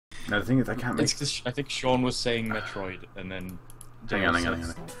No, the thing is, I can't make... I think Sean was saying Metroid, and then... Hang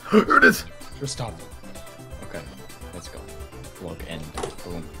on. Here it is! Just stop. Okay, let's go. Log end.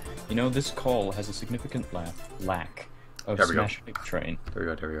 Boom. You know, this call has a significant lack of Smash Hype Train. There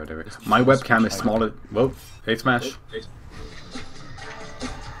we go. My webcam is smaller... Whoa. Hey, Smash.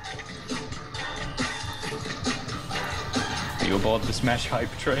 Are you aboard the Smash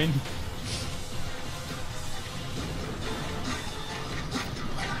Hype Train?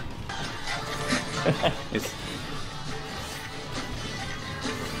 It's...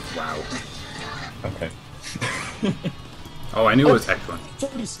 Wow. Okay. Oh, I knew it was excellent. It's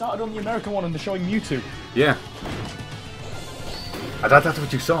already started on the American one and they're showing Mewtwo. Yeah. I thought that's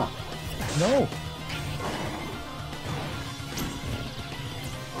what you saw. No.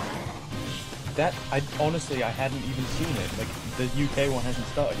 Honestly, I hadn't even seen it. Like, the UK one hasn't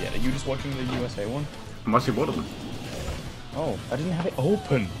started yet. Are you just watching the USA one? I'm watching both of them. Oh, I didn't have it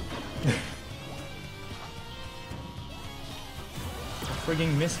open. I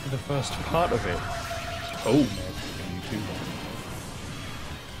frigging missed the first part of it. Oh.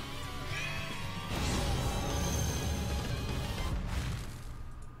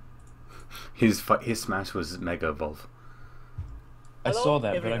 His smash was Mega Evolve. I saw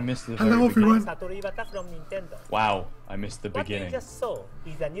that, but I missed the Hello, everyone. Wow, I missed the What beginning. you just saw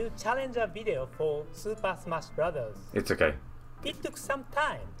is a new challenger video for Super Smash Bros. It's okay. It took some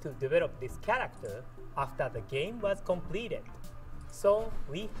time to develop this character after the game was completed, so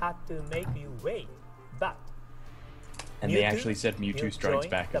we had to make you wait. But And they actually said Mewtwo Strikes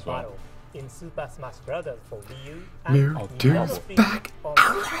Back as well. In Super Smash Bros. For Wii U and Mewtwo's back. on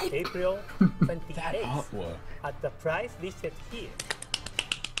April 28th at the price listed here.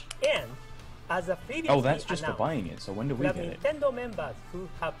 And as a previously that's just for announced, buying it, so when do we the get it? Nintendo members who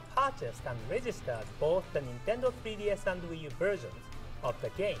have purchased and registered both the Nintendo 3DS and Wii U versions of the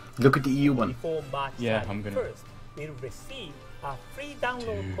game Look at the EU one. before March Yeah, I'm 31st gonna... will receive a free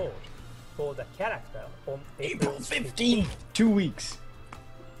download code for the character on April 15th. 2 weeks.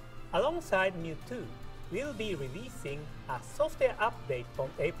 Alongside Mewtwo, we'll be releasing a software update on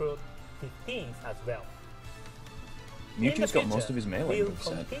April 15th as well. Mewtwo's got most of his melee we'll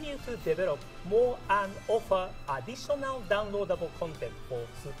moveset. continue to develop more and offer additional downloadable content for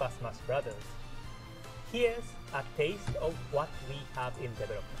Super Smash Bros. Here's a taste of what we have in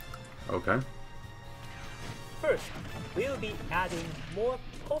development. Okay. First, we'll be adding more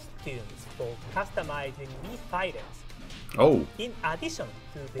costumes for customizing Wii fighters. Oh. In addition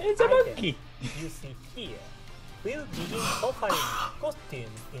to the It's a monkey. you see here, we'll begin offering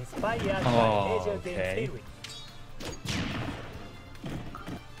costumes inspired by major game series.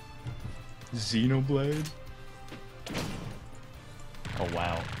 Xenoblade? Oh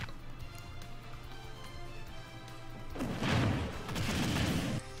wow.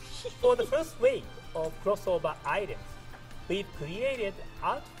 For the first wave of crossover items, we've created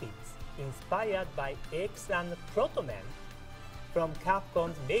outfits inspired by X and Protoman from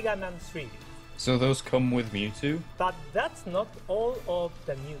Capcom's Mega Man 3. So those come with Mewtwo? But that's not all of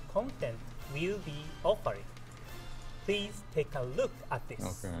the new content we'll be offering. Please take a look at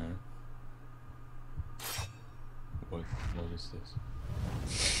this. Okay. What is this?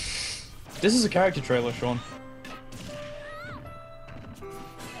 This is a character trailer, Sean.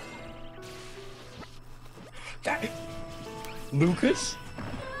 Lucas?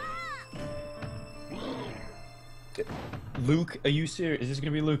 Luke, are you serious? Is this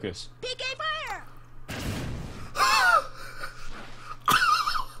gonna be Lucas? PK fire!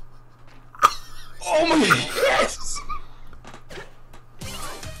 Oh my yes!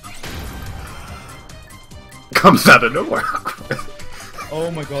 Comes out of nowhere. Oh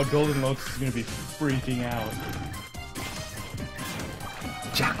my god, Golden Lotus is gonna be freaking out.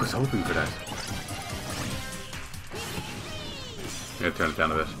 Jack was hoping for that. I'm gonna turn it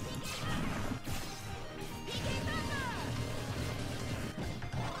down a bit.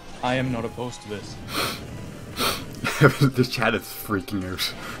 I am not opposed to this. This chat is freaking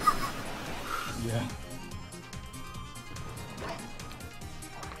out. Yeah.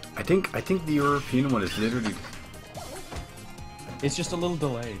 I think the European one is literally... It's just a little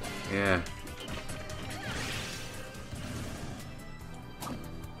delayed. Yeah.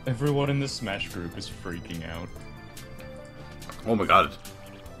 Everyone in the Smash group is freaking out. Oh my god.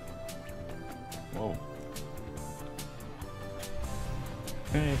 Whoa.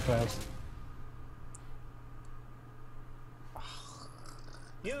 Hey, Klaus.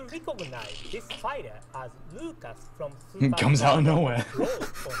 You recognize this fighter as Lucas from Super Comes out of nowhere. Brawl on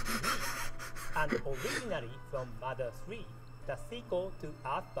Wii, and originally from Mother 3, the sequel to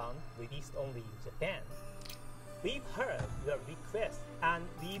Earthbound released only in Japan. we've heard your request and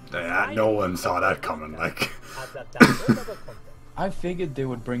we've No one saw that coming. Like, as a downloadable content. I figured they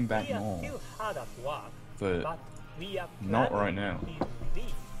would bring back We are more, still hard at work, but we are not right planning now. to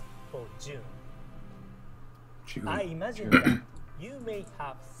release for June. June. I imagine that you may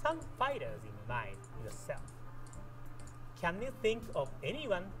have some fighters in mind yourself. Can you think of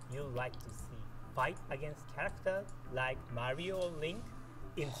anyone you'd like to see fight against characters like Mario or Link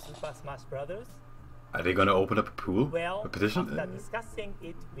in Super Smash Bros.? Are they gonna open up a pool? Well, A petition? after discussing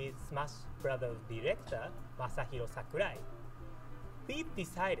it with Smash Bros. Director Masahiro Sakurai, we've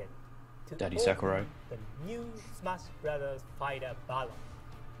decided to Daddy open Sakurai. the new Smash Bros. Fighter ballot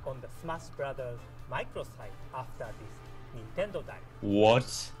on the Smash Bros. Microsite after this Nintendo Direct.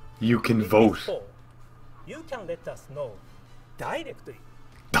 What? You can With vote. this poll, you can let us know directly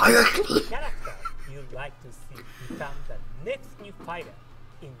Directly. which character you'd like to see become the next new fighter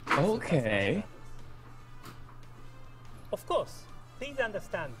in Super Okay. Smash Bros. Of course, please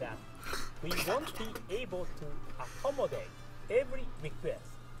understand that we won't be able to accommodate every request,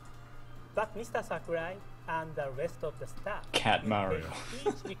 but Mr. Sakurai and the rest of the staff Cat will Mario. take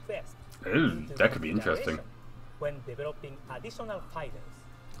each request Ooh, into that could be interesting. consideration when developing additional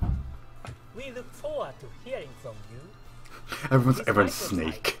fighters. We look forward to hearing from you. This Everyone's microsite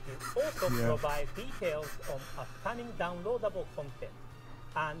Snake. will also provide details on upcoming downloadable content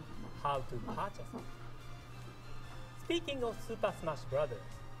and how to purchase it. Speaking of Super Smash Bros.,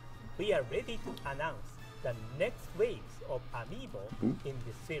 we are ready to announce the next waves of Amiibo in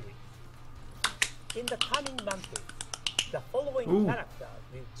this series. In the coming months, the following characters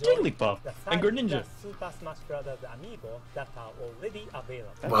will join Jigglypuff the and Greninja. Super Smash Bros. Amiibo that are already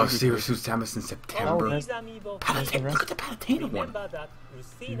available. Well, Serious Samus in All September. these Amiibo Palutena, look at the Palutena one. remember that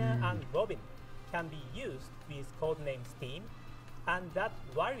Lucina and Robin can be used with codename Steam, and that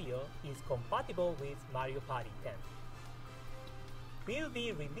Wario is compatible with Mario Party 10. We'll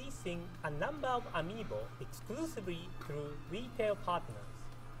be releasing a number of Amiibo exclusively through retail partners.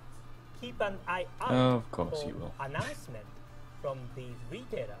 Keep an eye out Of course for you will. announcement from these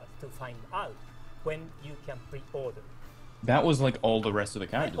retailers to find out when you can pre-order. That was like all the rest of the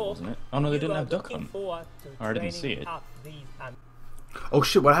I characters, hope wasn't it? Oh no, they you didn't are have Duck looking Hunt. forward to I didn't see training it. up these Oh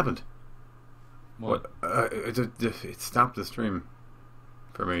shit! What happened? What? It stopped the stream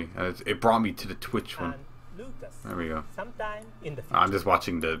for me, and it brought me to the Twitch one. and Lucas There we go. sometime in the future. I'm just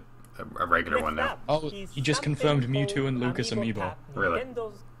watching a regular Next one now. up Oh, is you just something confirmed Mewtwo called and Lucas Amiibo. Tap, Really?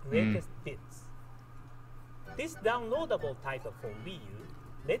 Nintendo's greatest hits. This downloadable title for Wii U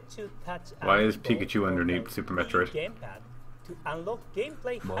lets you touch Why is Amiibo Pikachu on underneath the Super Wii U Metroid? gamepad to unlock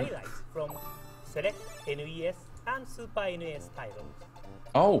gameplay What? highlights from select NES and Super NES titles.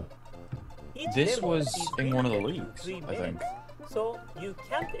 Oh, Each This demo was is in one of the limited to leagues, 3 I think. minutes, so you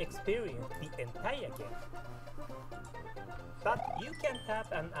can't experience the entire game. But you can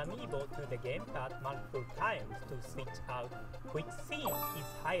tap an Amiibo to the gamepad multiple times to switch out which scene is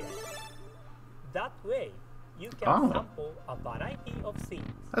highlighted. That way, you can Oh. sample a variety of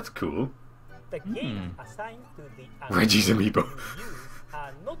scenes. That's cool. The games assigned to the Reggie's Amiibo. you use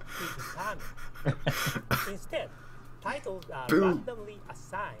are not predetermined. Instead, titles are Boom. randomly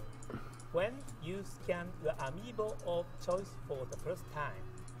assigned when you scan the Amiibo of choice for the first time.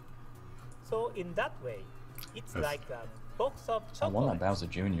 So in that way, it's That's- like a box of I want that chocolates. Bowser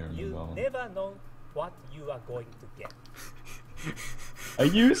Jr. You Amiibo. never know what you are going to get. Are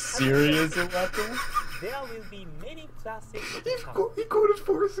you serious about that? There will be many classics to come. He quoted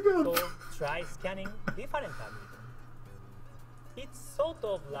Forrest Gump. So try scanning different Amiibo. It's sort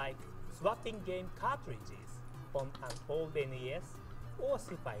of like swapping game cartridges on an old NES or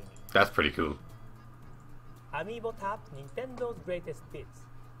Super NES. That's pretty cool. Amiibo Tap Nintendo's greatest hits.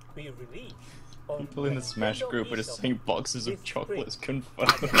 We release on People in the Smash Nintendo group are just eShop saying boxes of this chocolates spring.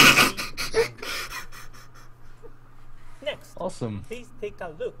 confirmed. Next, Awesome. please take a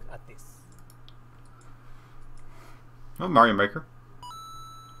look at this. Oh, Mario Maker.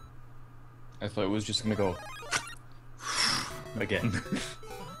 I thought it was just gonna go again.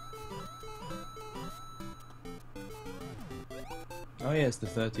 Oh yeah, it's the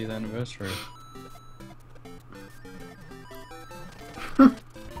 30th anniversary.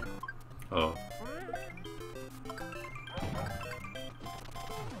 Oh.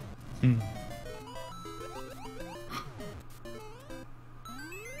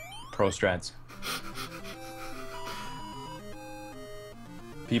 Pro strats.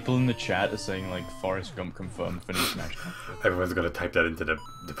 People in the chat are saying like Forrest Gump confirmed for new Smash. Everyone's gonna type that into the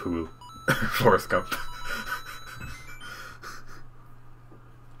pool. Forrest Gump.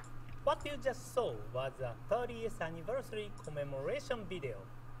 What you just saw was a 30th anniversary commemoration video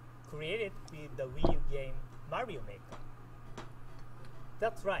created with the Wii U game Mario Maker.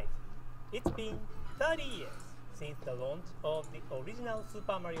 That's right. It's been 30 years since the launch of the original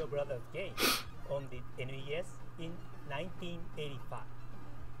Super Mario Bros. Game on the NES in 1985.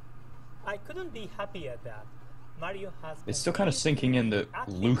 I couldn't be happier that Mario has It's still kind of sinking in that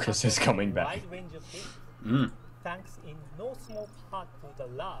Lucas is coming back. wide range of games, thanks in no small part to the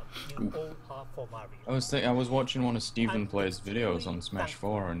love you all have for Mario. I was watching one of Steven Play's videos on Smash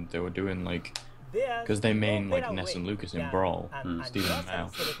 4, and they were doing like, because they main like Ness and Lucas in Brawl, Steven and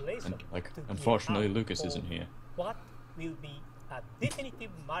Mal, and like unfortunately Lucas isn't here. What will be a definitive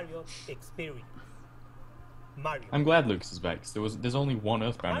Mario experience? Mario. I'm glad Lucas is back, because there's only one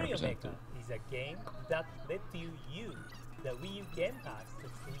Earthbound Mario representative. Maker is a game that lets you use the Wii U Game Pass to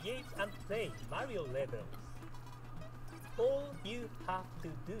create and play Mario levels. All you have to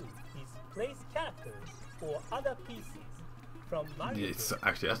do is place characters or other pieces from Mario It's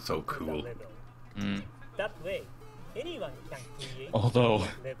actually, that's so cool. That way, anyone can create Although,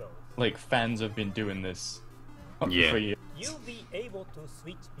 levels. like, fans have been doing this for years. You'll be able to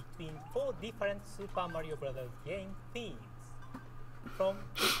switch between 4 different Super Mario Bros. Game themes. From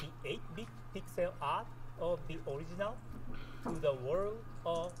the 8-bit pixel art of the original to the world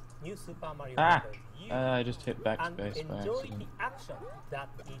of New Super Mario Bros. U, I just hit backspace and by enjoy accident. the action that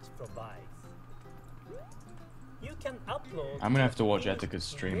each provides. You can upload I'm gonna have to watch Etika's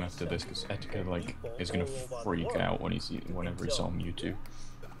stream after this, because Etika like is gonna freak out when whenever he saw Mewtwo.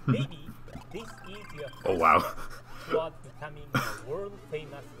 Maybe this is your Oh wow. toward becoming a world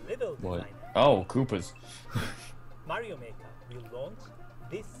famous level What? designer. Oh, Koopas. Mario Maker will launch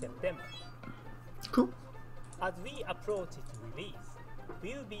this September. Cool. As we approach its release,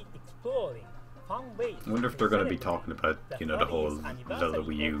 we'll be exploring fun ways. I wonder if they're going to be celebrate talking about, you know, the whole 30th Zelda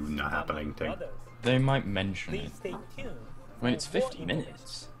anniversary Wii U of not Super happening Mario thing. Brothers. They might mention Please it. stay tuned. I mean, it's for more 50 information.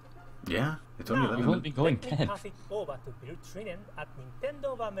 minutes. Yeah, it's only Now, We've 11 only been going let me 10. pass it over to Bill Trinan at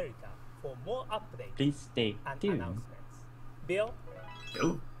Nintendo of America for more updates Please stay and tuned. announcements. Bill?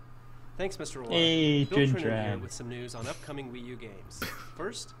 Oh, Thanks, Mr. Roy. Hey, Bill Trinan Tran. here with some news on upcoming Wii U games.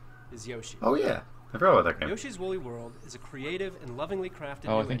 First is Yoshi. oh yeah. I forgot about that game. Yoshi's Woolly World is a creative and lovingly crafted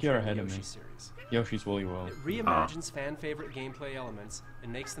Oh, I new think entry you're in the ahead of Yoshi me. series. Yoshi's Woolly World. It reimagines fan-favorite gameplay elements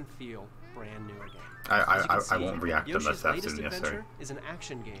and makes them feel brand new again. As you can I see, won't react unless Yoshi's that's latest necessary. adventure is an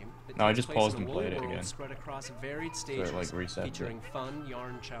action game that No, I takes just place paused in a and woolly played it world again. spread across varied stages, like, reset it. featuring fun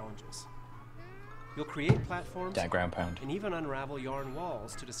yarn challenges. You'll create platforms That ground pound. and even unravel yarn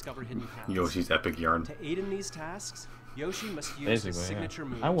walls to discover hidden paths. Yoshi's epic yarn. To aid in these tasks, Yoshi must use Basically, his yeah. signature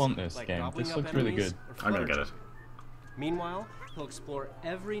moves. I want this like game. gobbling This up looks really enemies good. or I'm gonna flutter get it. jumping. Meanwhile, he'll explore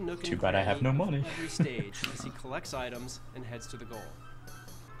every nook and Too bad I have cranny no of money. every stage as he collects items and heads to the goal.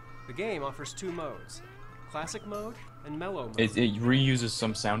 The game offers 2 modes: Classic Mode and Mellow Mode. It reuses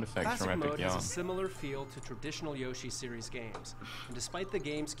some sound effects Classic from Epic Mode Yarn. has a similar feel to traditional Yoshi series games, and despite the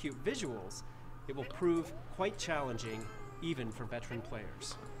game's cute visuals, it will prove quite challenging even for veteran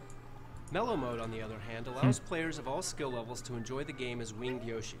players. Mellow Mode, on the other hand, allows players of all skill levels to enjoy the game as Winged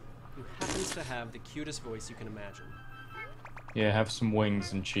Yoshi, who happens to have the cutest voice you can imagine. Yeah, have some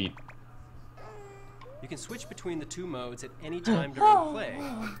wings and cheat. You can switch between the 2 modes at any time during play,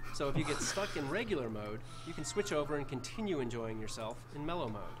 so if you get stuck in regular mode, you can switch over and continue enjoying yourself in Mellow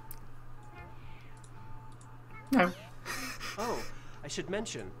Mode. No. Oh, I should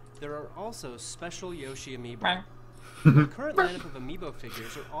mention, there are also special Yoshi amiibo. The current lineup of amiibo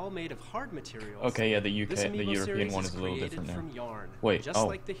figures are all made of hard materials. Okay, yeah, the This amiibo European series one is a little created different now. from yarn, Wait, just oh.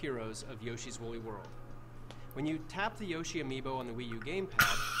 like the heroes of Yoshi's Woolly World. When you tap the Yoshi amiibo on the Wii U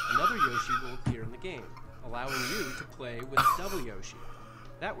gamepad, another Yoshi will appear in the game, allowing you to play with double Yoshi.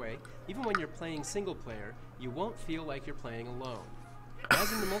 That way, even when you're playing single player, you won't feel like you're playing alone.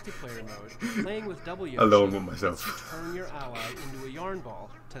 As in the multiplayer mode, playing with double Yoshi Alone with lets myself. you turn your ally into a yarn ball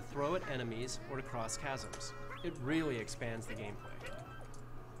to throw at enemies or to cross chasms. It really expands the gameplay.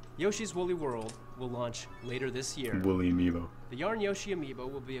 Yoshi's Woolly World will launch later this year. Woolly amiibo. The Yarn Yoshi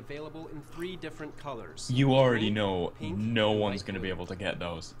amiibo will be available in 3 different colors. You already Green, know pink, no and one's light going to be blue. able to get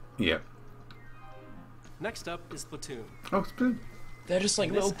those. Yeah. Next up is Splatoon. Oh, Splatoon. They're just like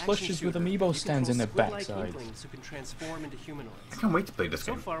In this little action plushes with shooter, amiibo you stands in their control squid-like backside. inklings who can transform into humanoids. I can't wait to play this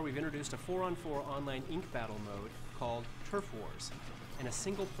So game. far, we've introduced a 4-on-4 online ink battle mode called Turf Wars, and a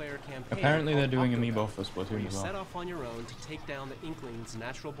single-player campaign. Apparently they're called doing Octodad, amiibo for where Splatoon you as well. set off on your own to take down the Inklings'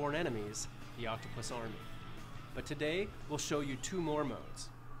 natural-born enemies, the Octopus Army. But today, we'll show you 2 more modes.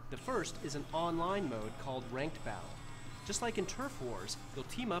 The first is an online mode called Ranked Battle. Just like in Turf Wars, you'll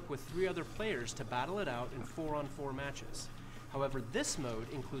team up with 3 other players to battle it out in 4-on-4 matches. However, this mode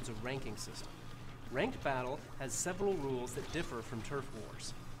includes a ranking system. Ranked Battle has several rules that differ from Turf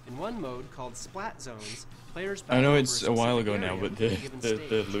Wars. In one mode called Splat Zones, players I know battle it's over a while specific ago now, area but within a given the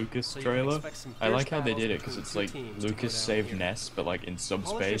stage. Lucas So you can trailer, expect some I fierce like how they battles did it because between it's two like teams to go Lucas down saved here. Ness, but like in Polish your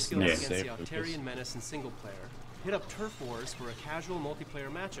subspace, skills Ness against saved the Lucas. Altarian Menace in single player, hit up Turf Wars for a casual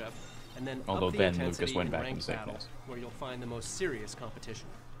multiplayer matchup, and then Although up the then intensity Lucas went in back and ranked saved battle, Ness. where you'll find the most serious competition.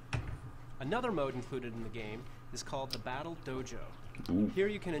 Another mode included in the game is called the Battle Dojo. Ooh. Here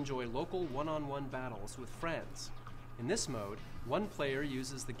you can enjoy local one-on-one battles with friends. In this mode, one player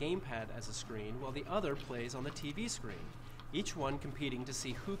uses the gamepad as a screen while the other plays on the TV screen, each one competing to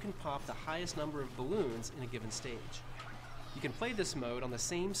see who can pop the highest number of balloons in a given stage. You can play this mode on the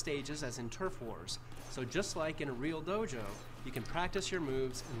same stages as in Turf Wars, so just like in a real dojo, you can practice your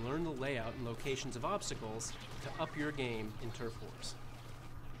moves and learn the layout and locations of obstacles to up your game in Turf Wars.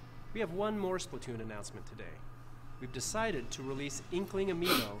 We have one more Splatoon announcement today. We've decided to release Inkling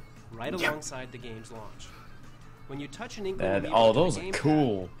Amiibo right alongside the game's launch. When you touch an Inkling Amiibo Oh, with those the are gamepad,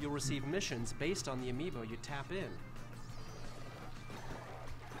 cool. you'll receive missions based on the Amiibo you tap in.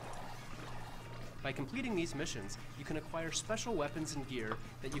 By completing these missions, you can acquire special weapons and gear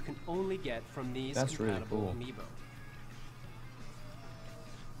that you can only get from these That's really compatible cool. Amiibo.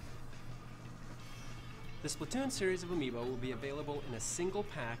 The Splatoon series of Amiibo will be available in a single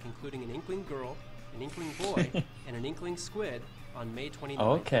pack including an Inkling Girl, an Inkling Boy, and an Inkling Squid on May 29th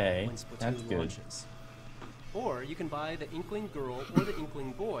Okay, when Splatoon that's good. launches. Or you can buy the Inkling Girl or the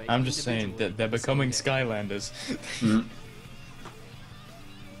Inkling Boy I'm just saying individually that they're the same becoming day. Skylanders. Mm.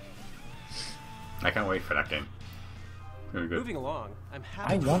 I can't wait for that game. Very good. Moving along, I'm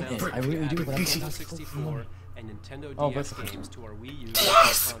happy I to want announce it. I that we really do, added but I don't Nintendo have 64 and Nintendo Oh, DS but- games to our Wii U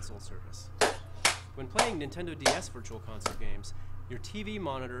Virtual Console service. When playing Nintendo DS Virtual Console games, your TV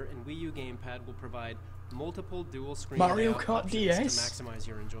monitor and Wii U gamepad will provide multiple dual-screen Mario layout Kart options DS? to maximize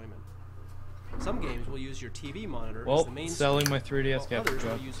your enjoyment. Some games will use your TV monitor as Well, the main selling screen, my 3DS while capture others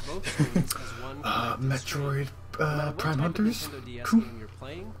will job. use both screens as one connected screen. Metroid No matter what Prime type of Hunters? Nintendo DS Cool. game you're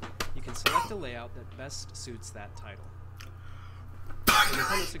playing, you can select a layout that best suits that title. For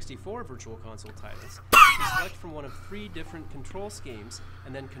Nintendo 64 Virtual Console titles, you can select from one of 3 different control schemes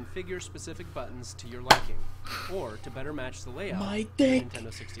and then configure specific buttons to your liking, or to better match the layout My of the dick.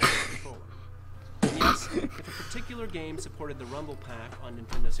 Nintendo 64 controller. And yes, if a particular game supported the Rumble Pack on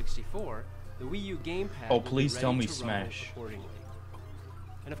Nintendo 64, the Wii U gamepad Oh, will be please ready tell me to rumble Smash. accordingly.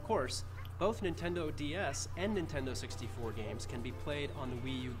 And of course, both Nintendo DS and Nintendo 64 games can be played on the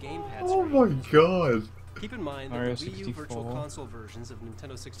Wii U gamepad Oh screen. my god. Keep in mind that Mario the Wii U Virtual 64. Console versions of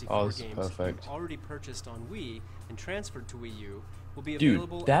Nintendo 64 Oh, this is games perfect. you've already purchased on Wii and transferred to Wii U will be Dude,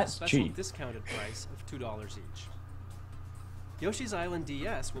 available at a that's special cheap. discounted price of $2 each. Yoshi's Island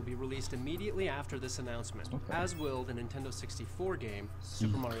DS will be released immediately after this announcement, Okay. as will the Nintendo 64 game,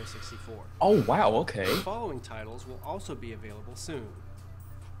 Super Mario 64. Oh wow, okay. The following titles will also be available soon.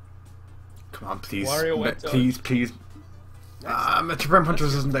 Come on, please. WarioWare. Please. Next up, Metroid Prime let's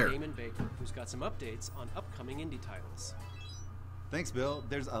Hunters hear isn't from there. Damon Baker, who's got some updates on upcoming indie titles. Thanks, Bill.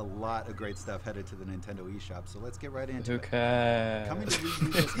 There's a lot of great stuff headed to the Nintendo eShop, so let's get right into Who it. cares? Coming to Wii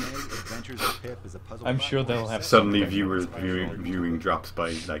U this May, Adventures of Pip is a puzzle I'm sure platformer they'll have set Suddenly in the viewing retro-inspired drops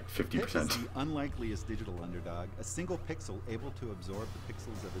by like Pip is 50%. the unlikeliest digital underdog, a single pixel able to absorb the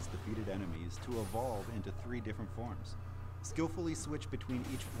pixels of his defeated enemies to evolve into 3 different forms. Skillfully switch between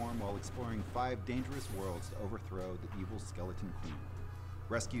each form while exploring 5 dangerous worlds to overthrow the evil Skeleton Queen.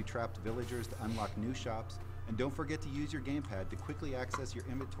 Rescue trapped villagers to unlock new shops, and don't forget to use your gamepad to quickly access your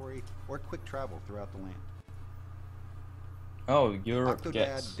inventory or quick travel throughout the land. Oh, Europe Octodad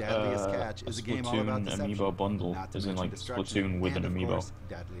gets Deadliest a Catch is a game all about Splatoon deception, amiibo bundle, not to as in mention like destruction, Splatoon with and an of amiibo. course,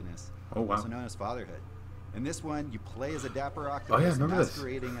 deadliness, Oh, wow. also known as fatherhood. In this one, you play as a dapper Octodad Oh, yeah, I remember this.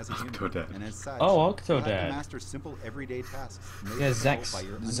 masquerading as a human, Octodad. and as such, Oh, you'll have to Octodad. master simple everyday tasks made Yeah, difficult by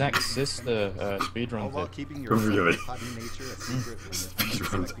your Zach's unbelievable sister all speedruns while it. keeping your Really? potty nature a secret from the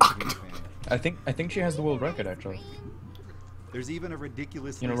Speedruns unsuspecting human family. I think she has the world record actually. There's even a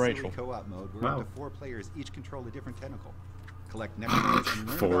ridiculously You know, silly Rachel. co-op mode where Wow. up to 4 players each control a different tentacle. Collect necromancy and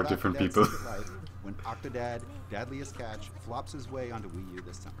learn 4 about different Octodad's people. secret life when Octodad, Deadliest Catch, flops his way onto Wii U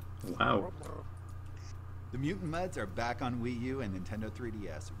this summer. Wow. The Mutant Muds are back on Wii U and Nintendo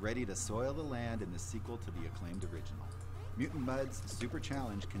 3DS, ready to soil the land in the sequel to the acclaimed original. Mutant Muds Super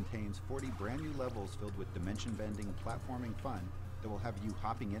Challenge contains 40 brand new levels filled with dimension-bending, platforming fun that will have you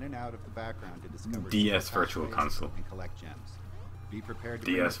hopping in and out of the background to discover DS secret Virtual pathways Console. and collect gems. Be prepared to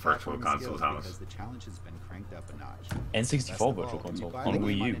DS bring your Virtual platforming Console, skills Thomas. because the challenge has been cranked up a notch. N64 Best of Virtual all, when you Console buy on the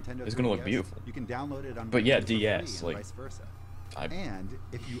Wii game U. Nintendo It's gonna look 3DS, beautiful. You can download it on But Wii yeah, U for free DS, and like- vice versa. And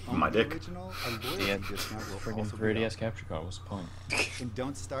if you own My the dick. original, a loyalty Yeah, discount will friggin' also be 3DS up. capture card. What's the point? In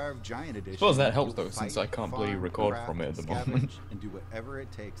Don't Starve Giant Edition, Suppose that helps you'll though, since fight, I can't bloody farm, record craft, from it at the scavenge, moment. and do whatever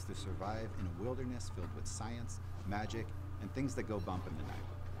it takes to survive in a wilderness filled with science, magic, and things that go bump in the night.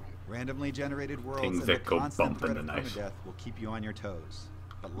 Randomly generated worlds Things and the that go constant bump in threat of the night. permadeath will keep you on your toes.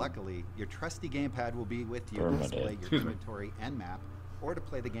 But luckily, your trusty gamepad will be with you to Permadeath. display your Excuse me. inventory and map, or to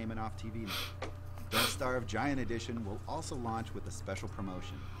play the game in off-TV mode. Don't Starve Giant Edition will also launch with a special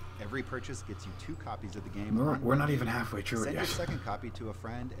promotion. Every purchase gets you 2 copies of the game. We're not even halfway through it Send your yet. second copy to a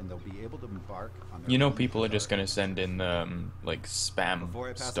friend, and they'll be able to embark on their You know, own people are just adventure. gonna send in like spam Before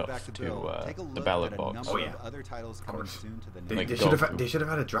I pass it stuff back to to Bill, take a the look ballot at a box. number Oh, yeah. of other titles coming course. soon to the They, Like they Goku. should have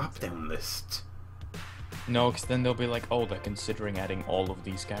had a drop down list. No, because then they'll be like, oh, they're considering adding all of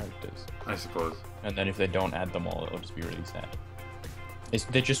these characters. I suppose. And then if they don't add them all, it'll just be really sad.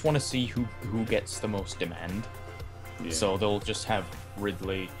 They just want to see who gets the most demand. Yeah. So they'll just have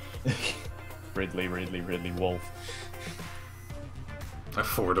Ridley, Ridley Wolf.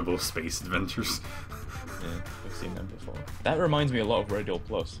 Affordable space adventures. Yeah, we've seen them before. That reminds me a lot of Radio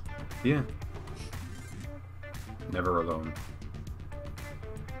Plus. Yeah. Never alone.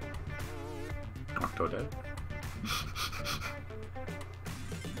 Octodad.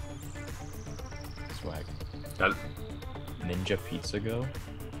 Swag. That, Ninja Pizza Go.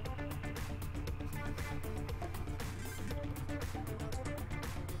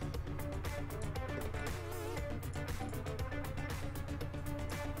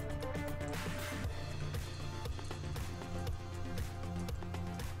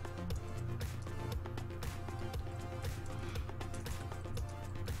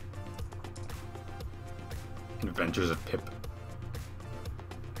 Adventures of Pip.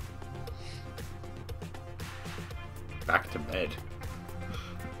 Back to bed.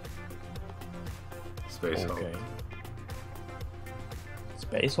 Space Hulk. Okay.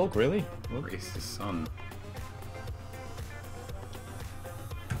 Space Hulk, really? What? Race his son.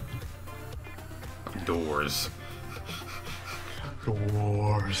 Doors.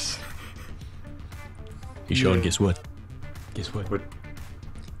 Doors. Hey Sean, guess what? Guess what? What?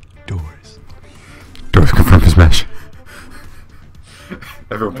 Doors. Doors confirmed for Smash.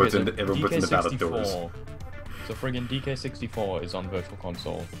 Everyone Okay, puts so in the ballot doors. So friggin' DK64 is on Virtual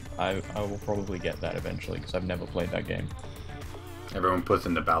Console. I will probably get that eventually because I've never played that game. Everyone puts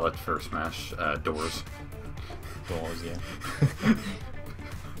in the ballot for Smash. Doors. Doors, yeah.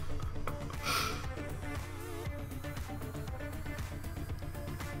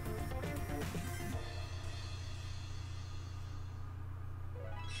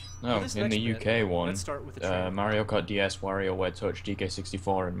 No, For this in the next UK bit, one, let's start with the trailer. Mario Kart DS, WarioWare Touch,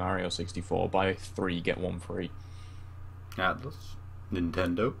 DK64, and Mario 64. Buy 3, get 1 free. Atlas.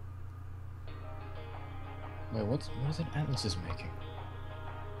 Nintendo. Wait, what is it Atlas is making?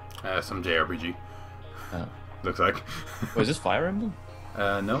 Some JRPG. Oh. Looks like. Wait, is this Fire Emblem?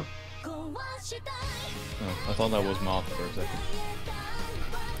 No. Oh, I thought that was Martha for a second.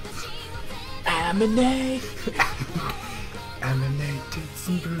 Aminate! Animated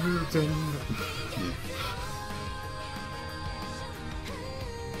some birds and...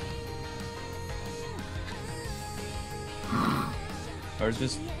 Or is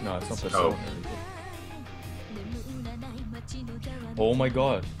this... No, it's not Persona. Oh. Is it? Oh my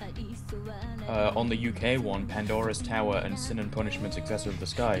god. On the UK one, Pandora's Tower and Sin and Punishment Successor of the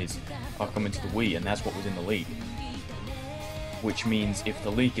Skies are coming to the Wii, and that's what was in the leak. Which means if the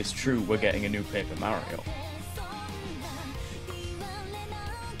leak is true, we're getting a new Paper Mario.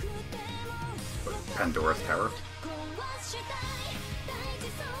 Pandora's Tower.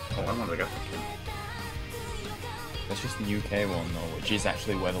 Oh, I wanted to get that game. That's just the UK one though, which is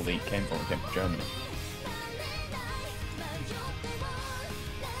actually where the leak came from. It came from Germany.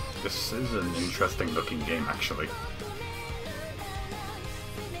 This is an interesting looking game, actually.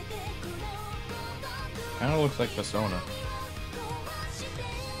 Kinda looks like Persona.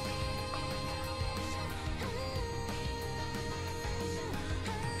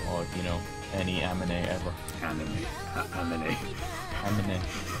 Or, you know, any anime ever. Anime. Anime.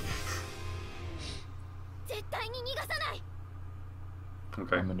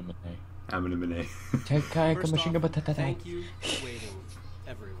 Okay. Anime. Anime. First off, thank you for waiting,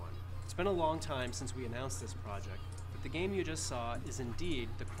 everyone. It's been a long time since we announced this project, but the game you just saw is indeed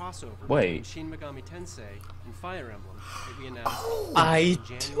the crossover Wait. between Shin Megami Tensei and Fire Emblem that we announced I in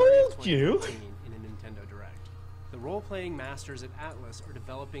January of told you. 2015 in a Nintendo Direct. The role-playing masters at Atlas are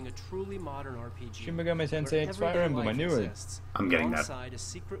developing a truly modern RPG Shin Megami Tensei where X Fire everyday Emblem, I life knew it. exists I'm getting that. alongside a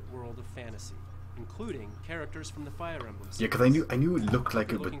secret world of fantasy, including characters from the Fire Emblem series. Yeah, because I knew it looked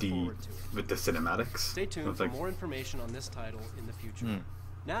like it Looking forward to it. with the cinematics. Stay tuned I was for like, more information on this title in the future.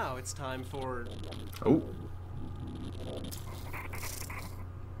 Now it's time for... oh,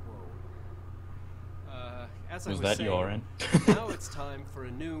 As I Was was that saying, your end? now it's time for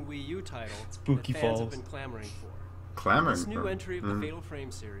a new Wii U title Spooky that fans Falls. have been clamoring for. clamoring. This new for- entry of the Fatal Frame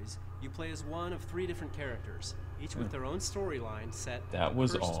series, you play as one of 3 different characters, each with their own storyline set That at the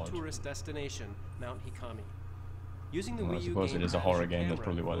was first odd. tourist destination, Mount Hikami. Using the Well, I Wii U suppose it gamepad is a as horror your game, that's camera,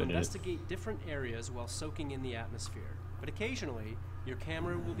 probably why you'll they did it. investigate different areas while soaking in the atmosphere. But occasionally, your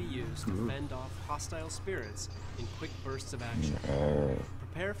camera will be used to fend off hostile spirits in quick bursts of action.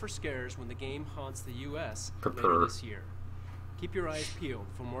 Prepare for scares when the game haunts the U.S. later Prepare. this year. Keep your eyes peeled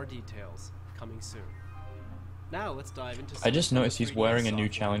for more details coming soon. Now let's dive into I just some noticed he's 3D wearing a new software,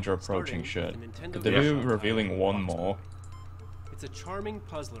 Challenger approaching starting shirt. with the Nintendo Could they be eShop revealing title, one Box more? Boy. It's a charming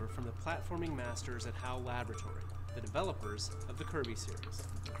puzzler from the platforming masters at HAL Laboratory, the developers of the Kirby series.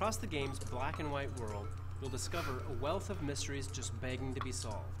 Across the game's black and white world, you'll discover a wealth of mysteries just begging to be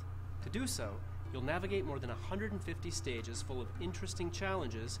solved. To do so, you'll navigate more than 150 stages full of interesting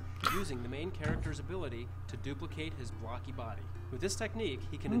challenges using the main character's ability to duplicate his blocky body. With this technique,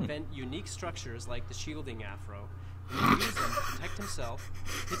 he can invent unique structures like the shielding afro, and he can use them to protect himself,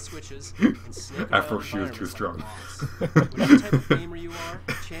 hit switches, and snake around Afro shield's too environments strong. like a boss. Whatever type of gamer you are,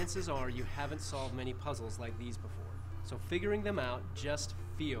 chances are you haven't solved many puzzles like these before. So figuring them out just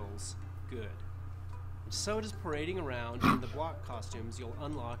feels good. And so does parading around in the block costumes you'll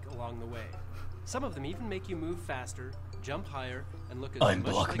unlock along the way. Some of them even make you move faster, jump higher, and look as I'm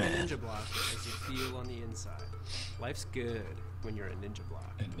much like Blockman. a ninja block as you feel on the inside. Life's good when you're a ninja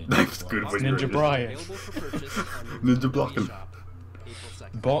block. That's good when you're Ninja in Brian. Available for purchase on the Ninja Nintendo Blockin'. eShop, April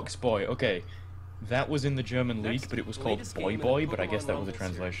 2nd. Box Boy, okay. That was in the German leak, Next, but it was the called latest Boy game in the Boy, but I guess Pokemon that was a Rumble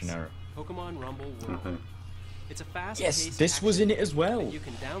translation series, error. Pokemon Rumble World. It's a fast-paced Yes, this was in it as well. that you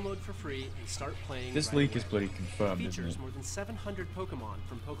can download for free and start playing This right leak away. is bloody confirmed, It isn't features it? more than 700 Pokemon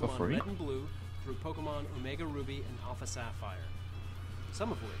from Pokemon free? Red and Blue through Pokemon Omega Ruby and Alpha Sapphire,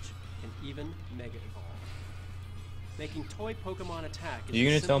 some of which can even Mega Evolve. Making toy Pokemon attack is Are you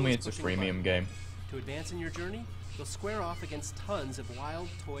as gonna tell simple me as it's a pushing a freemium button. game? To advance in your journey, you'll square off against tons of wild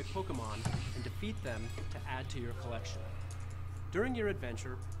toy Pokemon and defeat them to add to your collection. During your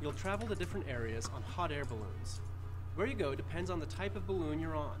adventure, you'll travel to different areas on hot air balloons. Where you go depends on the type of balloon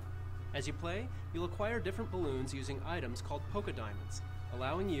you're on. As you play, you'll acquire different balloons using items called Poké Diamonds,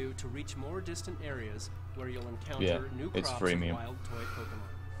 allowing you to reach more distant areas where you'll encounter Yeah, new it's crops of freemium. wild toy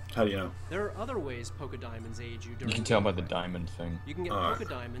Pokemon. How do you know? There are other ways Poké Diamonds aid you during You can tell by the gameplay. diamond thing. You can get Alright. Poké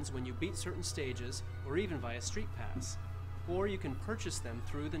Diamonds when you beat certain stages, or even via Street Pass. Or you can purchase them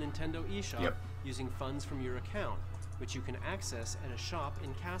through the Nintendo eShop Yep. using funds from your account, which you can access at a shop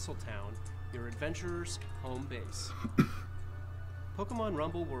in Castletown, your adventurer's home base. Pokemon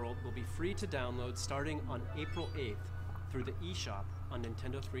Rumble World will be free to download starting on April 8th through the eShop on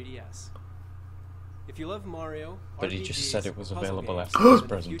Nintendo 3DS. If you love Mario, But he just RPGs, said it was puzzle available games, after this then the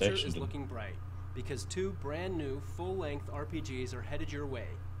presentation, future is didn't looking bright because 2 brand new full-length RPGs are headed your way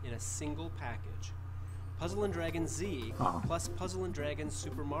in a single package. Puzzle & Dragon Z plus Puzzle & Dragon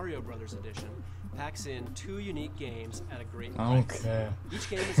Super Mario Bros. Edition packs in 2 unique games at a great price. Okay. Each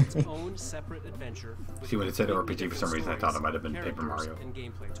game is its own separate adventure. With See, when it said completely RPG, for some different reason I thought it stories, might have been Paper characters, Mario. and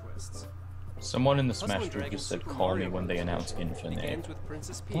gameplay twists. Someone in the Puzzle Smash & group Dragon just said, Super call me Mario when they Bros. announce Infinite. Begins with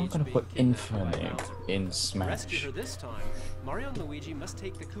Princess I'm not Peach gonna being put kidnapped by Infinite Bowser. in To rescue Smash. her this time, Mario and Luigi must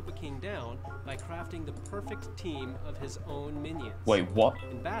take the Koopa King down by crafting the perfect team of his own minions. Wait, what?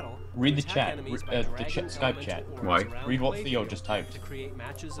 In battle, Read the attack chat. enemies by The dragging Skype elemental chat. orbs Why? around Read the what Theo playfield just typed. to create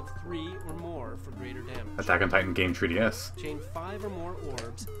matches of 3 or more for greater damage. Attack on Titan game 3DS. Chain 5 or more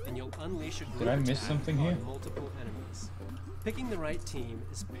orbs, and you'll unleash a group Did I miss attack something on here? multiple enemies. Picking the right team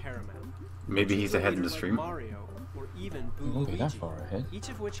is paramount. Maybe he's Choose a ahead in the leader like stream. Mario, or even You won't be that Luigi, far ahead. each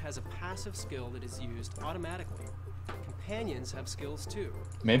of which has a passive skill that is used automatically. Companions have skills too.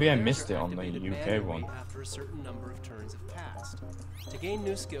 Maybe I Theirs missed are it on the activated UK manually one. after a certain number of turns have passed. To gain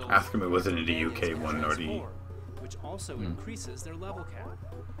new skills, Ask him it wasn't in the companions UK can one or the- transform, which also increases their level cap.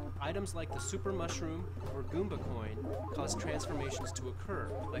 Items like the Super Mushroom or Goomba Coin cause transformations to occur,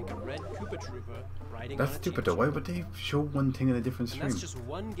 like a red Koopa Troopa riding That's on a stupid cheap though. Why Troopa. would they show one thing in a different And stream? that's just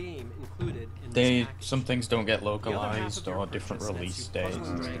one game included in They this package. some things don't get The other half localized of your or different purchase release nets you dates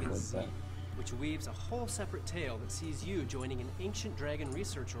Puzzle and & stuff Dragon like Z, that. which weaves a whole separate tale that sees you joining an ancient dragon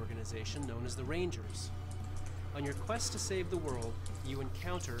research organization known as the Rangers. On your quest to save the world, you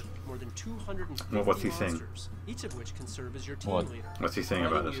encounter more than 250 Well, what's he saying? monsters, each of which can serve as your team What? leader. What's he saying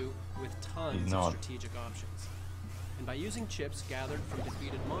about providing it? you with tons of not. strategic options. And by using chips gathered from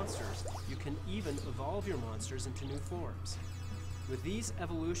defeated monsters, you can even evolve your monsters into new forms. With these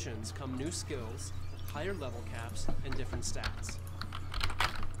evolutions come new skills, higher level caps, and different stats.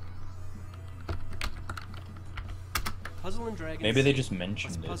 Puzzle and Dragons. Maybe they just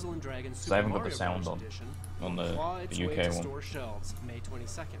mentioned it. Puzzle and Dragons Because I haven't got Mario the sound Bros. on Edition the claw its way UK to one. store shelves May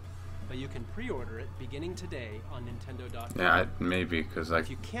 22nd, but you can pre-order it beginning today on Nintendo.com. Yeah, maybe, because like,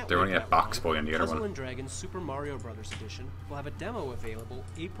 If you can't they're wait only a that Box long, Boy on the other Puzzle one. and Dragons Super Mario Bros. Edition will have a demo available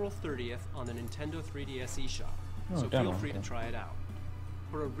April 30th on the Nintendo 3DS eShop, so demo, feel free okay. to try it out.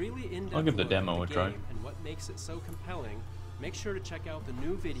 For a really in-depth I'll give the look demo at the a try. game and what makes it so compelling, make sure to check out the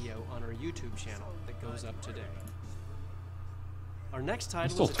new video on our YouTube channel that goes up today. Our next title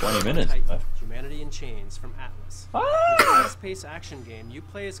still is 20 Attack on minutes Titan, left. Humanity in Chains from Atlas. Ah! In a fast-paced action game, you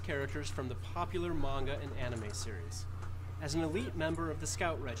play as characters from the popular manga and anime series. As an elite member of the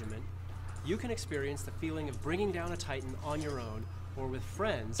Scout Regiment, you can experience the feeling of bringing down a Titan on your own or with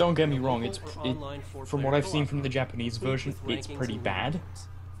friends. Don't get me in a wrong, local or online from what I've seen from the Japanese version, with it's rankings pretty and bad. leaderboards.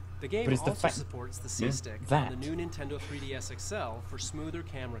 The game But it's the also fact- supports the C-Stick that. on the new Nintendo 3DS XL for smoother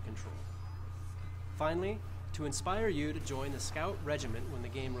camera control. Finally, to inspire you to join the Scout Regiment when the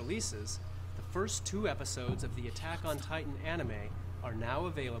game releases, the first 2 episodes of the Attack on Titan anime are now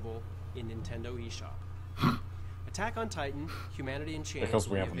available in Nintendo eShop. Attack on Titan, Humanity in Chains Because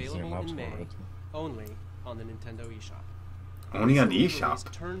will we be haven't seen available that in May, already. only on the Nintendo eShop. Only on Recently eShop?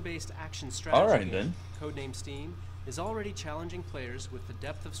 released turn-based action strategy Alright game, then. codenamed Steam, is already challenging players with the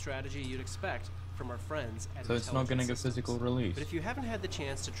depth of strategy you'd expect from our friends at So it's not going to Intelligent get Systems. physical release. But if you haven't had the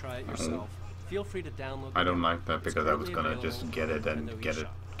chance to try it yourself, feel free to download the I don't game. like that It's because I was currently gonna just available get on it and Nintendo get a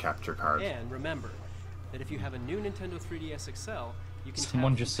eShop. capture card. And remember that if you have a new Nintendo 3DS XL, you can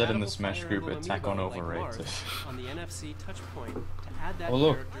Someone tap just said in the compatible Smash Fire group, Emblem Attack on amiibo like overrated. Marth on the NFC touch point to add that Oh,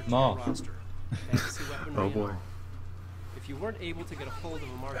 look, character to Marth. your roster. Fantasy weaponry Oh and boy. all. If you weren't able to get a hold of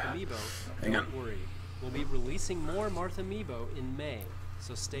a Marth amiibo, Hang don't on. worry. We'll be releasing more Marth amiibo in May,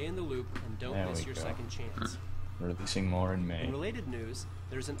 so stay in the loop and don't There miss we your go. second chance. Releasing more in In May. related news,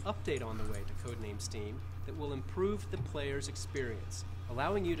 there's an update on the way to Codename Steam that will improve the player's experience,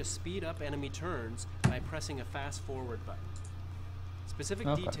 allowing you to speed up enemy turns by pressing a fast forward button. Specific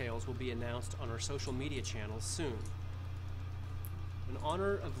Okay. details will be announced on our social media channels soon. In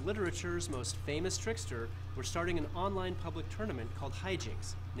honor of literature's most famous trickster, we're starting an online public tournament called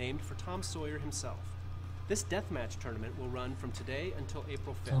Hijinks, named for Tom Sawyer himself. This deathmatch tournament will run from today until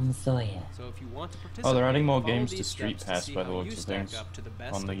April 5th. Tom Sawyer. So if you want to participate, Oh, they're adding more follow games to these Street steps to Pass see by the how looks you of stack things. up to the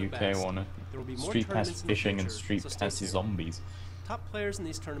best On the of the UK best. one. There will be more Street Pass tournaments in the Fishing and future, Street so stay Pass tuned. Zombies. Top players in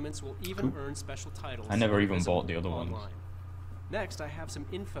these tournaments will even earn special titles. I never that are even visible bought the other ones. online. Next, I have some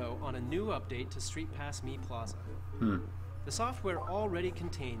info on a new update to Street Pass Me Plaza. The software already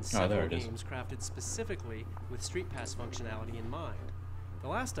contains Oh, there several it is. games crafted specifically with Street Pass functionality in mind. The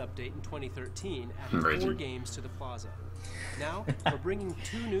last update in 2013 added 4 Raging. games to the plaza. Now, we're bringing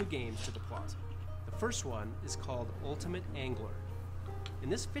 2 new games to the plaza. The first one is called Ultimate Angler. In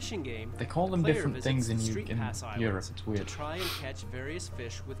this fishing game, They call the them player different visits things the in Street Pass Europe. Islands It's weird. to try and catch various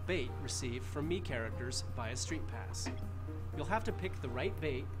fish with bait received from me characters via Street Pass. You'll have to pick the right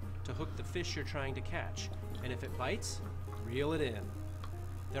bait to hook the fish you're trying to catch, and if it bites, reel it in.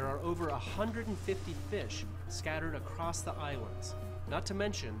 There are over 150 fish scattered across the islands, not to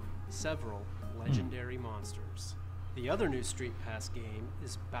mention several legendary monsters. The other new Street Pass game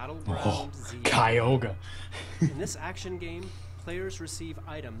is Battleground Oh, Z. Kyogre. In this action game, players receive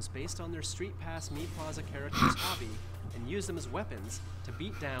items based on their Street Pass Me Plaza character's hobby and use them as weapons to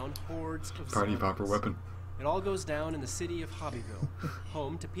beat down hordes of Party zombies. popper weapon. It all goes down in the city of Hobbyville,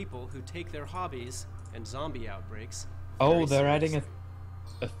 home to people who take their hobbies and zombie outbreaks Oh, very they're adding seriously.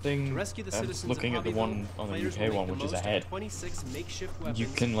 a thing. To rescue the I'm citizens looking of at the Hobbyville, one on the players UK will make one, the which is most of ahead. 26 makeshift weapons You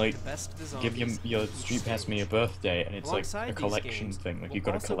can like to best the give zombies your each Street Pass Me a stage. birthday, and it's like Alongside a these collection games, thing. Like we'll you've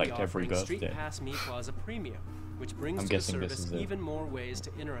got to also be collect every offering Street birthday. Pass Me Plaza Premium, which brings I'm to the guessing this service is it. even more ways to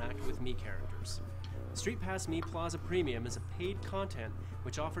interact with Me characters. Street Pass Me Plaza Premium is a paid content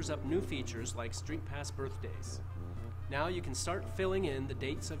which offers up new features like Street Pass birthdays. Now you can start filling in the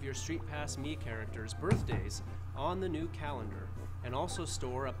dates of your Street Pass Me characters' birthdays on the new calendar, and also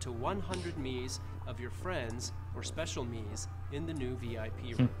store up to 100 Miis of your friends or special Miis in the new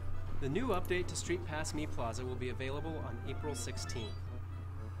VIP room. The new update to Street Pass Me Plaza will be available on April 16th.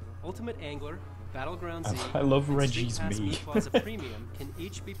 Ultimate Angler, Battleground Z, I love and Reggie's Street Pass Mii. Me Plaza Premium can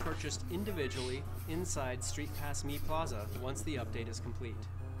each be purchased individually inside Street Pass Me Plaza once the update is complete.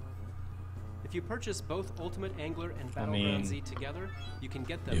 If If you purchase both Ultimate Angler and I Battleground mean, Z together, you can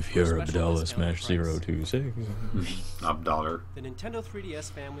get them if for a you're special Abdallah discounted Smash price. 026. $1. The Nintendo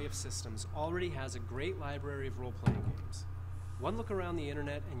 3DS family of systems already has a great library of role-playing games. One look around the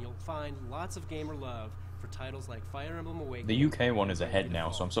internet and you'll find lots of gamer love for titles like Fire Emblem Awakening. The UK one is ahead now,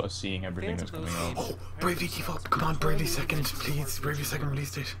 so I'm sort of seeing everything that's coming out. Oh, Bravely Default. Come on, Bravely Second, please. Bravely Second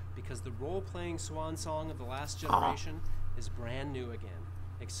release date. Because the role-playing swan song of the last generation is brand new again,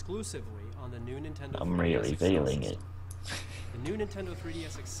 exclusively on the new Nintendo 3DS I'm really XL feeling system. it. The new Nintendo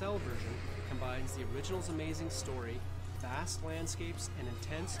 3DS XL version combines the original's amazing story, vast landscapes, and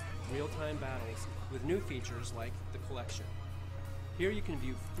intense real-time battles with new features like the collection. Here you can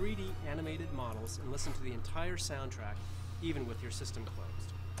view 3D animated models and listen to the entire soundtrack, even with your system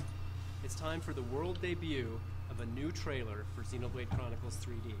closed. It's time for the world debut of a new trailer for Xenoblade Chronicles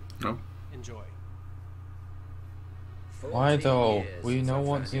 3D. No. Enjoy. Why though? We know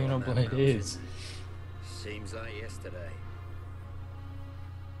what Xenoblade is. Seems like yesterday.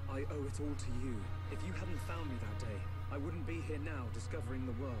 I owe it all to you. If you hadn't found me that day, I wouldn't be here now discovering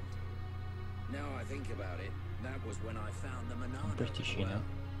the world. Now I think about it, that was when I found the Monado. British, you know.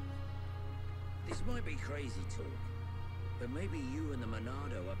 This might be crazy talk, but maybe you and the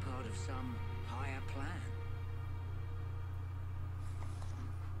Monado are part of some higher plan.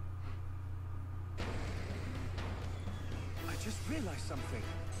 I just realized something.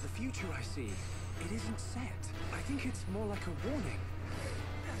 The future I see, it isn't set. I think it's more like a warning.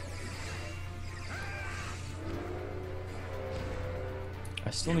 I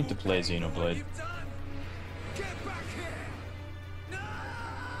still need to play Xenoblade. Get back here! No!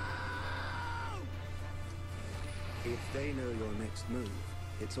 If they know your next move,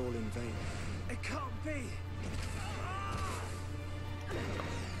 it's all in vain. It can't be!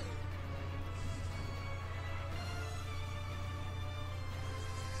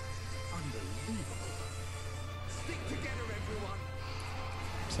 Unbelievable. Stick together, everyone!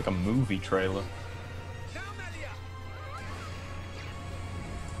 It's like a movie trailer. Now, Melia!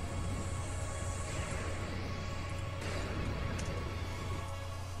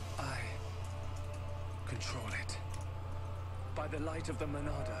 I control it. By the light of the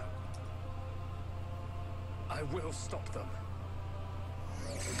Monado, I will stop them.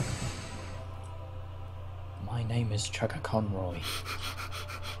 My name is Chugga Conroy.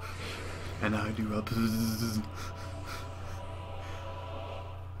 And I do a buzz.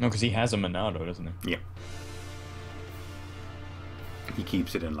 No, because he has a Monado, doesn't he? Yeah. He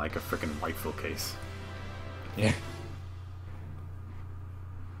keeps it in like a freaking rifle case. Yeah.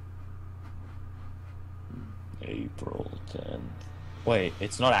 April 10th. Wait,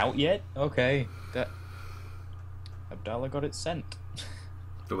 it's not out yet? Okay. That Abdallah got it sent.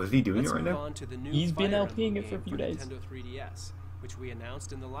 So is he doing Let's it right move now? on to the new He's been Fire LPing Emblem it for a game few days. Nintendo 3DS, which we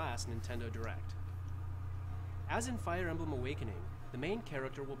announced in the last Nintendo Direct. As in Fire Emblem Awakening, the main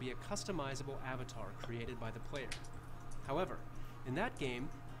character will be a customizable avatar created by the player. However, in that game,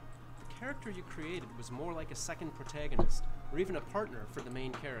 the character you created was more like a second protagonist, or even a partner for the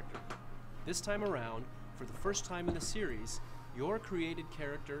main character. This time around, for the first time in the series, your created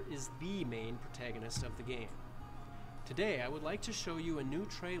character is the main protagonist of the game. Today, I would like to show you a new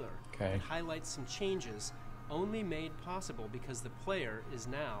trailer that highlights some changes only made possible because the player is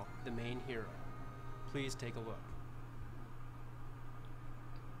now the main hero. Please take a look.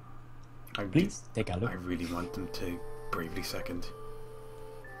 Please take a look. I really want them to Bravely Second.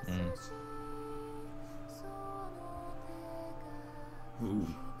 Ooh.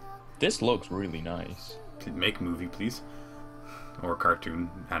 This looks really nice. Make movie, please. Or cartoon,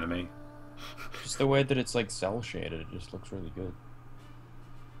 anime. Just the way that it's like cell shaded, it just looks really good.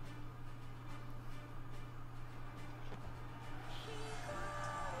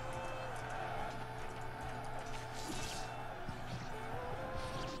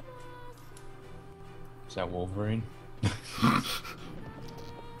 Is that Wolverine?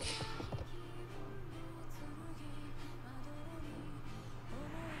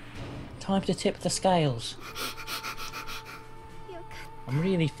 Time to tip the scales. I'm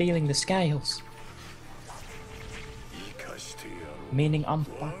really feeling the scales. Meaning I'm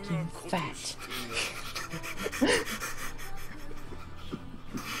fucking fat.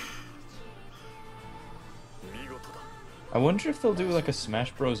 I wonder if they'll do like a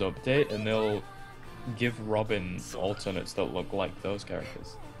Smash Bros update and they'll give Robin alternates that look like those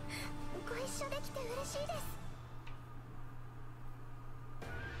characters.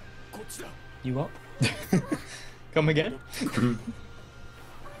 You up? Come again?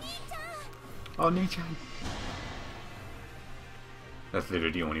 Oh, Nichan. That's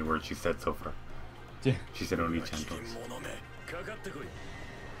literally the only word she said so far. Yeah. She said only Nichan twice.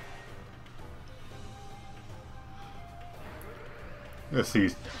 Let's see.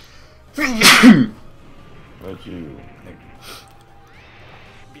 But you.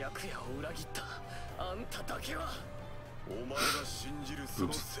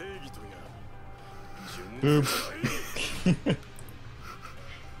 Oops.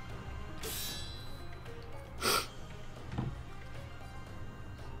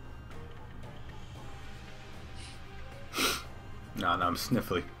 No, I'm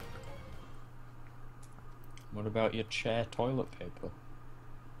sniffly. What about your chair toilet paper?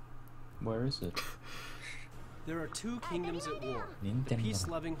 Where is it? There are two kingdoms at war, the Nintendo.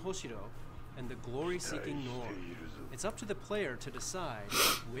 peace-loving Hoshido and the glory-seeking Nor. It's up to the player to decide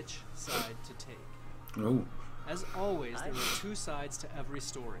which side to take. Oh. As always, there are two sides to every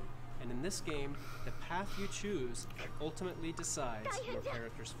story, and in this game, the path you choose ultimately decides your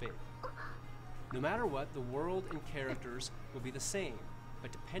character's fate. No matter what, the world and characters will be the same,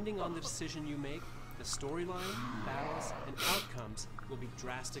 but depending on the decision you make, the storyline, battles, and outcomes will be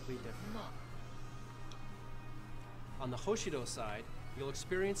drastically different. On the Hoshido side, you'll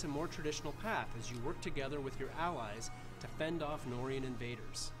experience a more traditional path as you work together with your allies to fend off Norian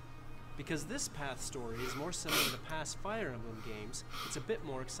invaders. Because this path story is more similar to past Fire Emblem games, it's a bit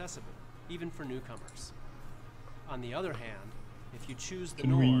more accessible, even for newcomers. On the other hand, if you choose the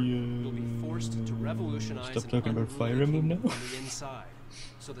Nor, you'll be forced to revolutionize stop an talking about unruly Fire Emblem kingdom now? on the inside,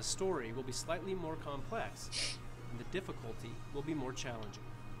 so the story will be slightly more complex, and the difficulty will be more challenging.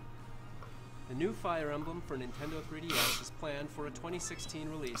 The new Fire Emblem for Nintendo 3DS is planned for a 2016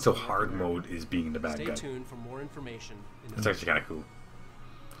 release. So in North hard America. mode is being the bad Stay guy. tuned for more information in the That's actually kind of cool.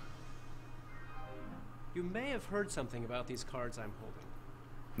 You may have heard something about these cards I'm holding.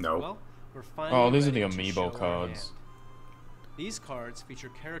 No. Well, we're finally Oh, these are the ready to show amiibo our cards. hand. These cards feature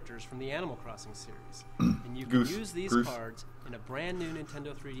characters from the Animal Crossing series, and you can Goose, use these Bruce. cards in a brand new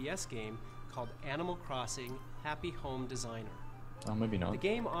Nintendo 3DS game called Animal Crossing Happy Home Designer. Oh, maybe The not.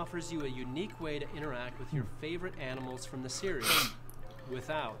 game offers you a unique way to interact with your favorite animals from the series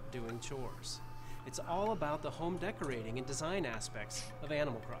without doing chores. It's all about the home decorating and design aspects of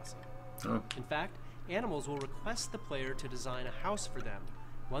Animal Crossing. Oh. In fact, animals will request the player to design a house for them,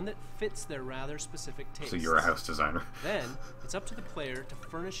 one that fits their rather specific tastes. So you're a house designer. Then, it's up to the player to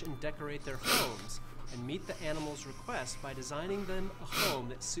furnish and decorate their homes and meet the animal's request by designing them a home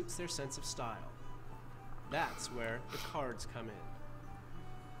that suits their sense of style. That's where the cards come in.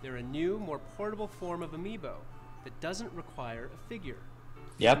 They're a new, more portable form of amiibo that doesn't require a figure.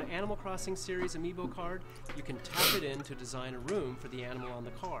 Yep. On an Animal Crossing series amiibo card, you can tap it in to design a room for the animal on the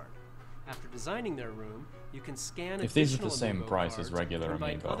card. After designing their room, you can scan If these are additional the same amiibo price as cards regular and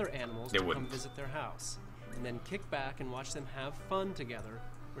invite amiibo, other animals they to come wouldn't. visit their house, and then kick back and watch them have fun together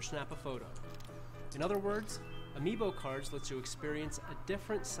or snap a photo. In other words, amiibo cards lets you experience a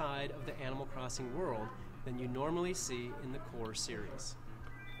different side of the Animal Crossing world than you normally see in the core series.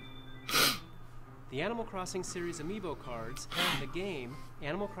 The Animal Crossing series amiibo cards and the game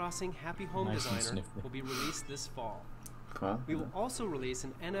Animal Crossing Happy Home Nice and Designer sniffly. will be released this fall. Cool. We will also release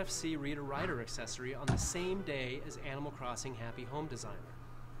an NFC reader-writer accessory on the same day as Animal Crossing Happy Home Designer.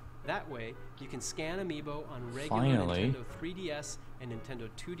 That way, you can scan amiibo on regular Finally. Nintendo 3DS and Nintendo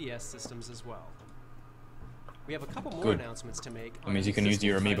 2DS systems as well. We have a couple more Good. announcements to make. That means you can use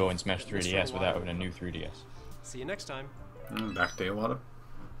your existing amiibo in titles Smash that missed 3DS a without while having a ago. new 3DS. See you next time. Back to Iwata.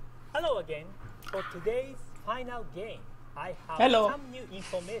 Hello again. For today's final game, I have Hello. some new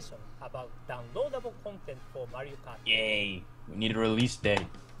information about downloadable content for Mario Kart. Yay! We need a release date.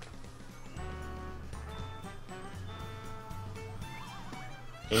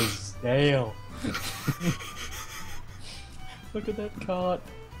 It's stale. Look at that cart.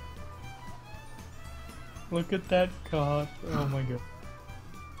 Look at that cart. Oh my god.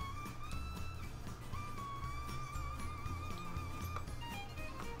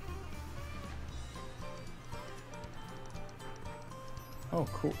 Oh,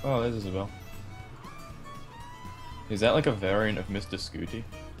 cool. Oh, there's Isabel. Is that like a variant of Mr. Scooty?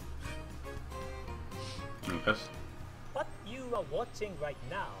 Yes. What you are watching right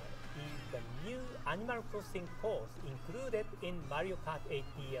now is the new Animal Crossing course included in Mario Kart 8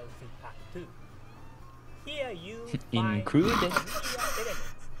 DLC Pack 2. Here you find Included? familiar elements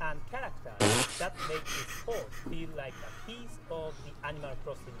and characters that make this course feel like a piece of the Animal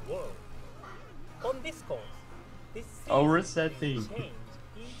Crossing world. On this course, this Oh, season Rossetti. will change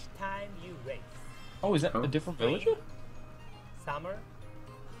each time you race. Oh, is that Oh. a different Spring, villager? Summer,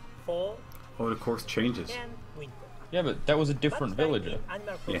 fall, Oh, the course changes. and winter. Yeah, but that was a different Much like villager. in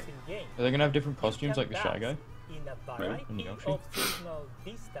Animal Crossing games, Are they gonna have different you costumes can like the Shy Guy? dance in a variety And Yoshi? of seasonal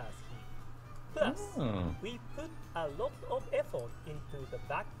vistas here. Plus, Oh. we put a lot of effort into the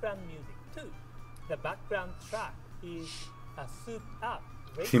background music too. The background track is a souped-up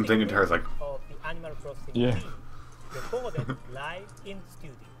Team racing Thingitar is like, version of the Animal Crossing Yeah. theme recorded live in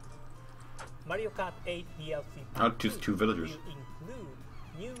studio. Mario Kart 8 DLC oh, just two villagers. will include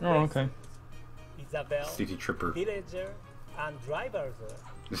new Oh, okay. races. Isabel, City Tripper. Villager, and Drivers,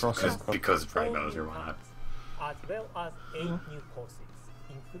 Because Drivers are why not? as well as 8 new courses,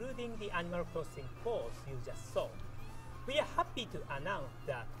 including the Animal Crossing course you just saw. We are happy to announce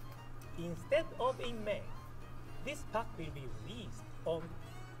that instead of in May, this pack will be released on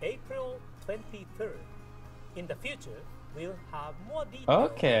April 23rd. In the future, we'll have more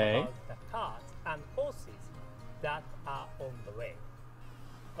details Okay. about the cards and horses that are on the way.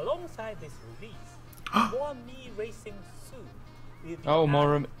 Alongside this release, more Me Racing soon will be Oh,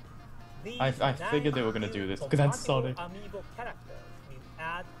 more. added. These I figured they were gonna 9 do new this, because that's compatible Sonic. Amiibo characters will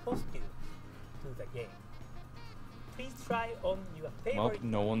add costumes to the game. Please try on your Well, favorite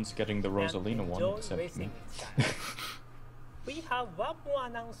no one's getting the and Rosalina one enjoy except me. racing in style. We have one more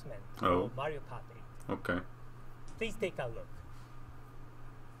announcement Oh. for Mario Kart 8. Okay. Please take a look.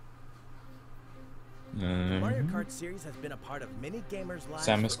 The Mario Kart series has been a part of many gamers' lives Samus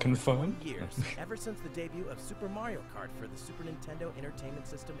for over 20 confirmed. years, ever since the debut of Super Mario Kart for the Super Nintendo Entertainment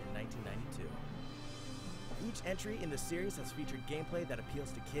System in 1992. Each entry in the series has featured gameplay that appeals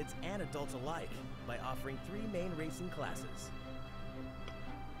to kids and adults alike by offering 3 main racing classes.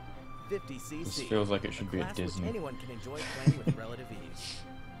 50cc. This feels like it should a be at class which Disney. anyone can enjoy playing with relative ease.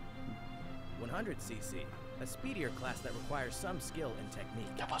 100cc, a speedier class that requires some skill and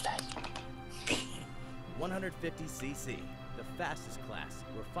technique. 150cc, the fastest class,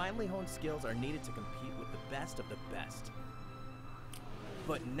 where finely honed skills are needed to compete with the best of the best.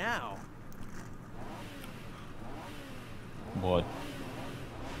 But now, What?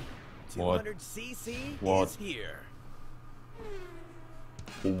 What? 200cc What? is here.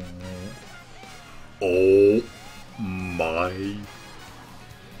 Oh my.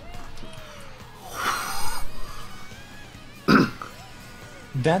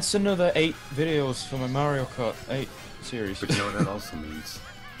 That's another 8 videos for my Mario Kart 8 series. But you know what that also means?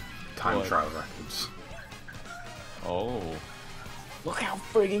 Time What? trial records. Oh. Look how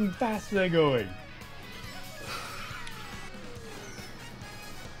frigging fast they're going!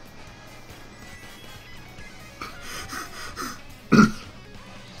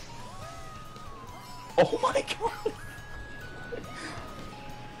 Oh my god!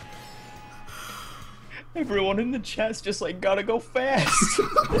 Everyone in the chat's just like, gotta go fast!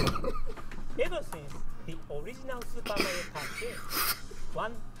 Ever since the original Super Mario Kart game,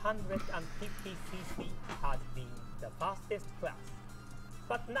 150cc has been the fastest class.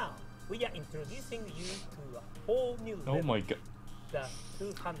 But now, we are introducing you to a whole new level, Oh my god. the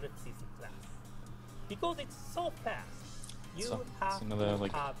 200cc class. Because it's so fast, you So, have it's another, to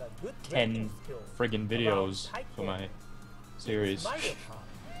like, have a good 10 racing skill friggin' videos around for my type series. Mario Kart,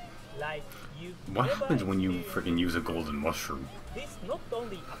 like you've What never happens when you experienced. freaking use a golden mushroom? This not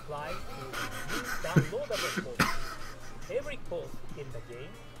only applies to new downloadable courses. Every course in the game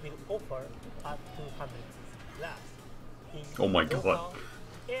will offer a 200cc class in Oh my God. local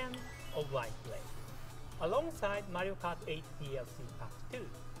and online play. Alongside Mario Kart 8 DLC Pack 2.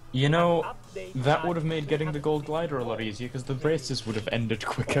 You know, an update that would at have made getting the gold 200cc glider a lot mode easier because the will races would have ended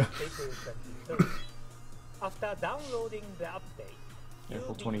quicker. April 23rd. After downloading the update,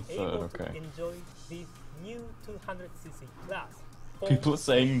 April you'll be 23rd, able okay. to enjoy this new 200cc class. for People are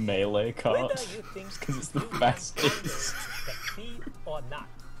saying melee whether carts you think because it's the you can fastest. handle the speed or not.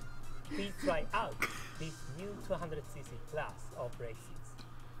 Please try out this new 200cc class of races.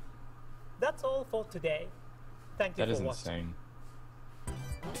 That's all for today. Thank you That is for watching. insane.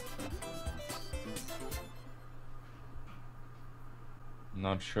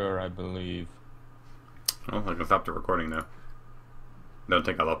 Not sure, I believe. Oh, I can stop the recording now. Don't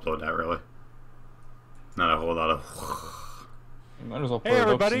think I'll upload that really. Not a whole lot of. Might as well put Hey it up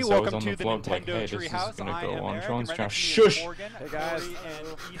everybody, since I was welcome on to the the vlog, like, Nintendo hey, this is Treehouse. gonna I go am on Eric, Sean's and channel. right next to me is Shush! Morgan, Hey, guys. Corey,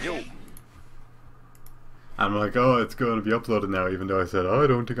 and Yo. Ethan. I'm like, oh, it's going to be uploaded now, even though I said, oh, I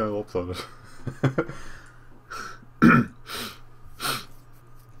don't think I'll upload it.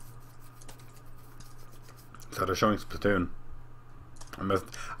 So they're showing Splatoon. I missed.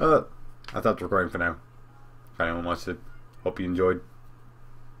 I stopped recording for now. If anyone watched it, hope you enjoyed.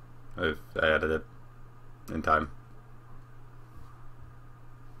 If I edited it in time.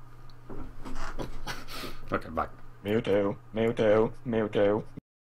 Okay, bye. Mewtwo, Mewtwo, Mewtwo,